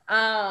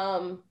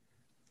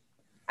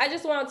 I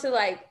just want to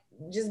like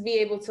just be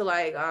able to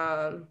like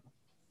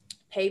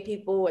pay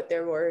people what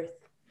they're worth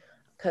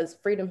because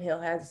Freedom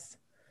Hill has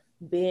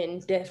been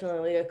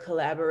definitely a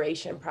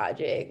collaboration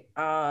project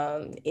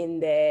in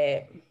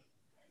that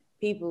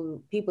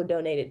people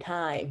donated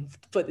time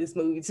for this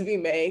movie to be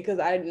made because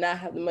I did not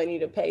have the money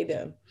to pay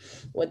them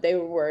what they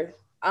were worth.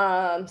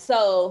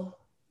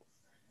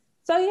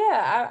 So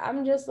yeah,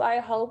 I'm just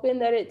like hoping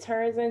that it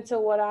turns into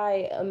what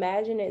I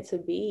imagine it to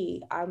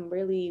be. I'm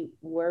really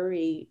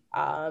worried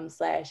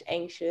slash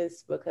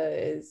anxious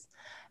because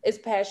it's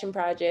a passion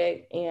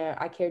project and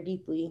I care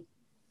deeply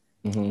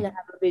and I Mm-hmm. have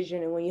a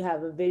vision. And when you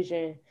have a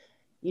vision,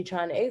 you're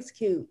trying to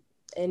execute.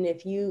 And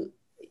if you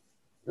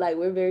like,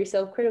 we're very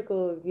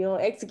self-critical. If you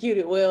don't execute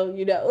it well,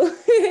 you're back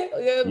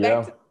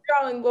Yeah. to the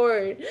drawing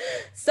board.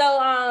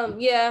 So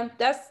yeah,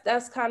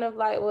 that's kind of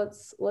like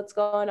what's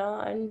going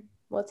on,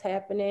 what's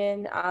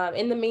happening.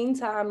 In the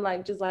meantime,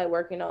 like just like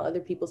working on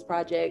other people's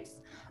projects,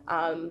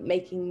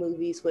 making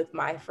movies with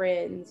my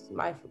friends.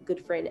 My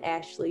good friend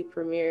Ashley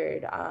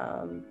premiered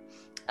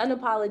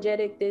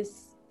Unapologetic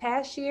this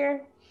past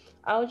year,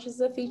 which is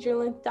a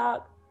feature-length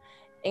doc.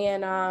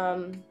 And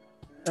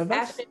Have I,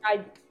 Ashley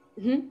and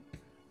I. Hmm?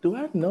 do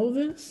I know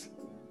this?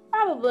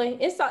 Probably.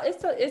 It's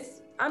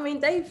I mean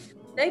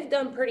they've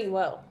done pretty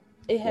well.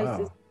 It has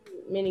this Wow.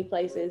 many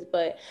places,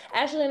 but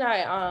Ashley and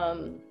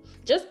I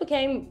just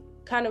became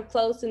kind of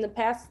close in the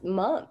past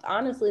month.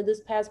 Honestly,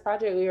 this past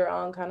project we were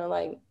on kind of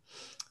like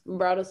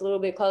brought us a little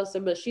bit closer,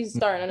 but she's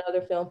starting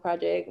another film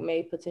project,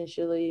 may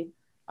potentially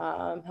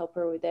help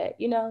her with that,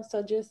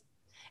 so just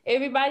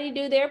everybody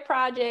do their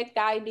project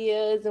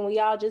ideas and we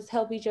all just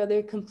help each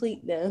other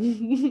complete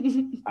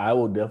them. I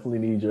will definitely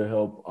need your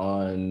help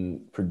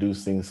on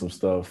producing some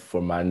stuff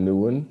for my new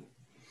one.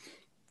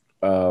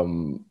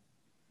 Um,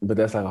 but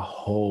that's like a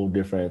whole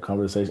different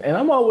conversation. And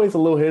I'm always a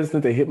little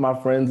hesitant to hit my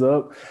friends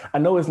up. I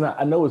know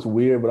it's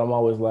weird, but I'm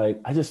always like,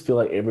 I just feel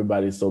like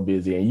everybody's so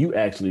busy. And you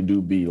actually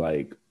do be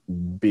like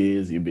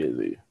busy,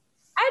 busy.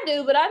 I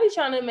do, but I be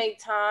trying to make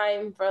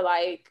time for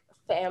like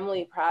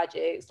family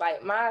projects.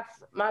 Like my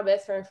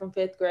best friend from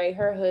fifth grade,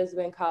 her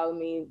husband called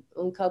me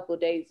a couple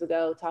of days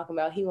ago talking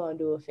about he want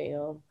to do a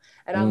film,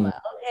 and I'm Mm, like,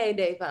 okay,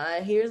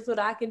 Davon, here's what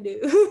I can do.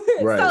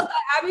 So right. like,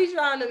 I be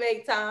trying to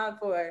make time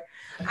for,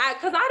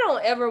 because I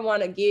don't ever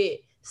want to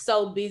get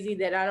so busy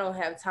that I don't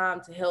have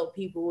time to help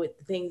people with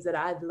the things that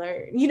I've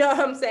learned. You know what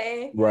I'm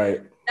saying?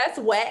 Right. That's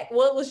whack.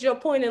 What was your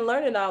point in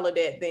learning all of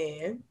that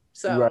then? Right.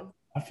 So.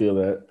 I feel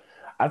that.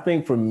 I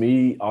think for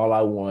me, all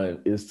I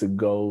want is to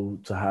go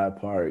to Hyde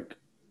Park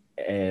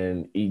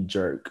and eat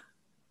jerk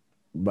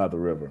by the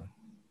river,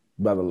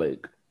 by the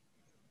lake.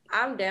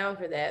 I'm down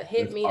for that.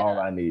 Hit That's me all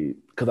up. I need.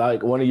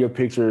 Cause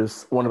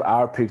one of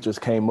our pictures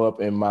came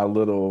up in my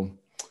little,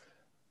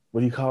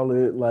 what do you call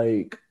it?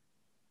 Like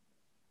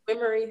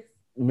Memories.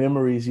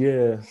 memories,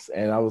 yes.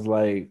 And I was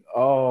like,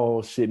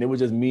 oh shit. And it was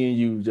just me and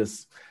you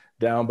just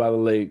down by the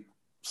lake,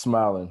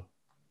 smiling,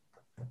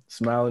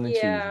 smiling and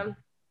Yeah. cheesing.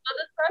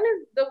 So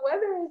the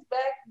weather is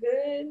back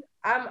good.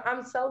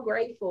 I'm so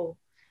grateful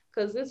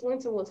because this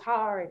winter was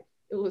hard.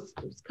 It was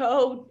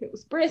cold. It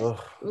was brisk. Ugh.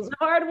 It was a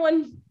hard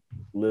one.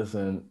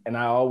 Listen, and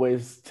I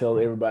always tell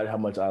everybody how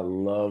much I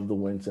love the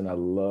winter and I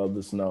love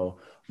the snow,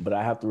 but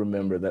I have to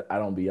remember that I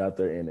don't be out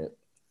there in it.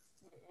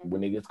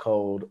 When it gets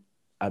cold,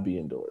 I be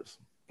indoors.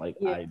 Like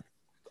Yeah.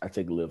 I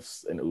take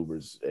lifts and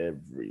Ubers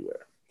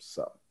everywhere.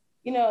 So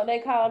You know what they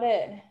call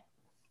that?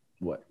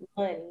 what?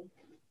 Money.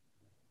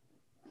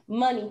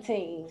 Money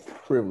team. That's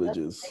what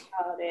Privileges. they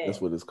call That's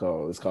that. what it's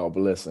called. It's called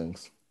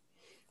blessings.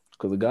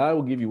 Because the God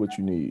will give you what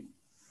you need.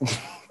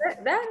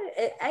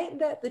 Ain't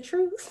that the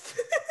truth?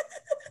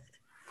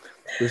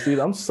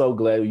 Resita, I'm so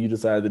glad you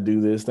decided to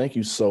do this. Thank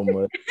you so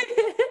much.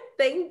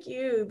 Thank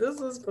you. This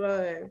was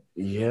fun.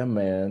 Yeah,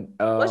 man.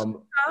 What's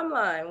your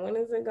timeline? When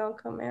is it gonna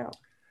come out?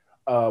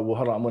 Well,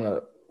 hold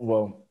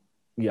on.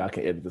 Yeah, I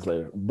can edit this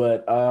later.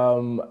 But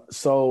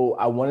so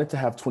I wanted to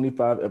have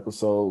 25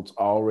 episodes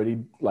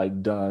already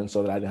like done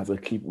so that I didn't have to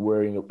keep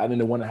worrying. I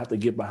didn't want to have to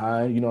get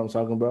behind, you know what I'm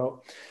talking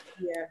about?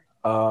 Yeah.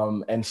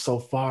 And so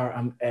far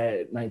I'm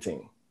at 19.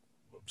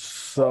 Ooh,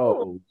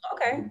 So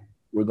okay.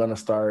 we're going to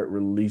start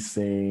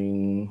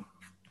releasing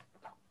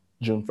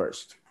June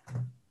 1st.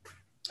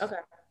 Okay.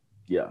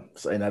 Yeah.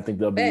 So, and I think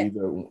they'll be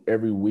either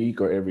every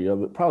week or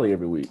probably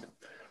every week.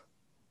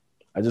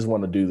 I just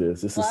want to do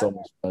this. This is so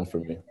much fun for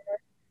me.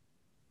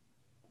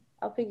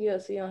 I'll pick you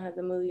up so you don't have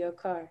to move your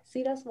car.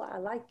 See, that's why I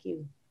like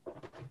you.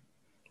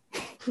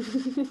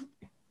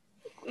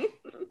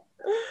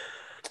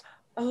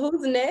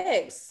 Who's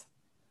next?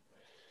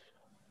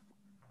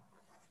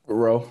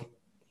 Ro.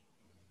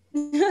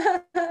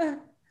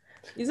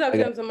 You talking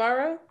to him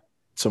tomorrow?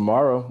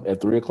 Tomorrow at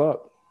 3:00.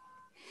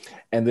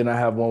 And then I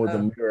have one with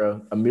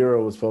Amira.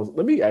 Amira was supposed.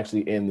 Let me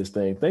actually end this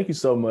thing. Thank you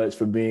so much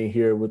for being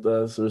here with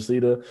us,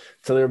 Resita.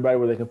 Tell everybody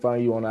where they can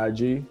find you on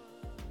IG.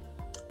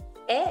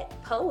 At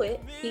Poet,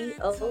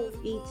 Poet,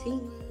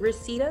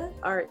 Resita,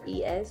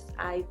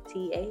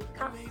 Resita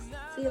Cox,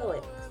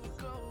 COX.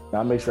 Now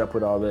I'll make sure I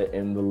put all that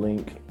in the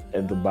link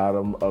at the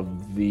bottom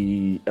of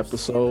the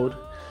episode.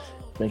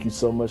 Thank you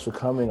so much for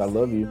coming. I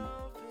love you.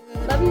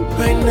 Love you.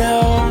 Right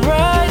now I'm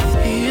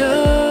right here.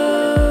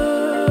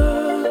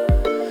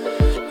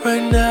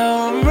 Right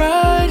now I'm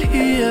right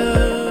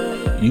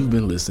here. You've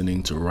been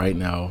listening to Right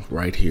Now,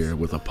 Right Here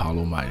with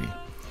Apollo Mighty.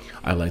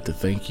 I'd like to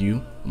thank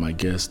you, my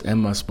guests, and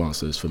my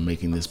sponsors for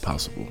making this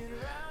possible.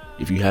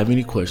 If you have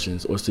any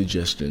questions or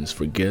suggestions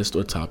for guests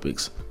or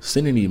topics,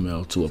 send an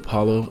email to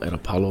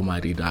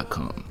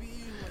apollo@apollomighty.com.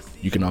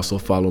 You can also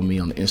follow me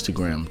on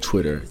Instagram,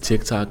 Twitter,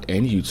 TikTok,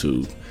 and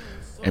YouTube.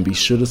 And be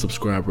sure to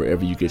subscribe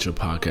wherever you get your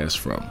podcast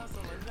from.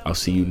 I'll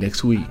see you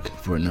next week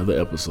for another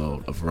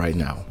episode of Right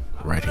Now,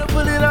 Right Here.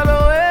 Put it all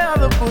away, all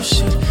the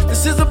bullshit.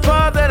 This is the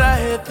part that I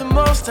hate the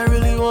most. I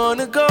really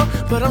wanna go,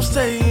 but I'm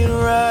staying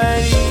right